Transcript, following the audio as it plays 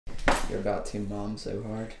You're about to mom so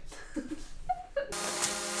hard.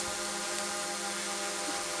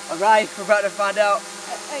 Alright, we're about to find out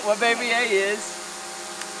what baby A is.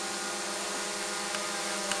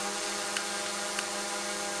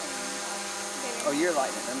 Oh, you're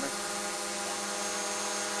lighting it, remember?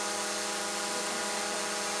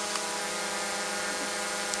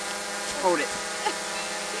 Hold it.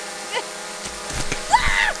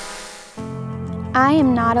 I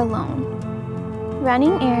am not alone.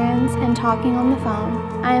 Running errands and talking on the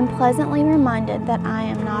phone, I am pleasantly reminded that I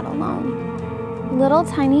am not alone. Little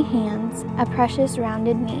tiny hands, a precious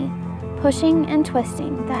rounded knee, pushing and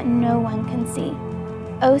twisting that no one can see.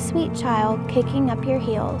 Oh sweet child, kicking up your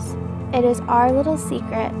heels, it is our little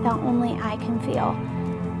secret that only I can feel.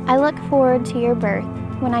 I look forward to your birth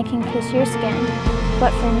when I can kiss your skin,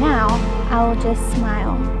 but for now, I will just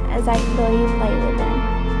smile as I feel you play within.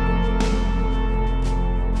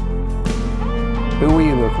 Who will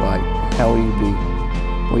you look like? How will you be?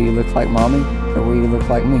 Will you look like mommy, or will you look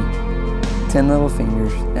like me? 10 little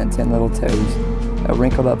fingers and 10 little toes, a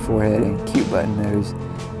wrinkled up forehead and cute button nose.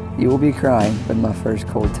 You will be crying with my first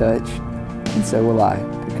cold touch, and so will I,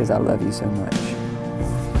 because I love you so much.